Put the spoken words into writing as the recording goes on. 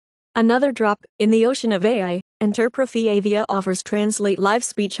Another drop in the ocean of AI, Interprofi Avia offers translate live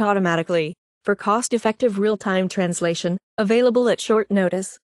speech automatically for cost-effective real-time translation, available at short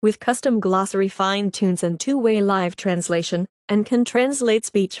notice, with custom glossary fine-tunes and two-way live translation, and can translate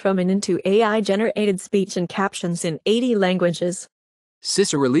speech from and into AI-generated speech and captions in 80 languages.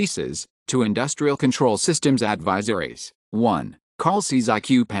 CISA releases to Industrial Control Systems Advisories. 1. Carl C's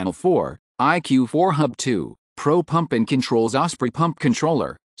IQ Panel 4, IQ4 Hub 2, Pro Pump and Controls Osprey Pump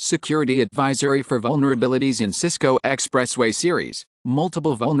Controller, Security Advisory for Vulnerabilities in Cisco Expressway Series.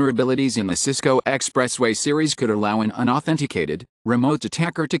 Multiple vulnerabilities in the Cisco Expressway Series could allow an unauthenticated, remote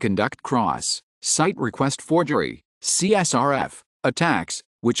attacker to conduct cross-site request forgery, CSRF, attacks,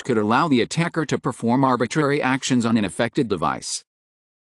 which could allow the attacker to perform arbitrary actions on an affected device.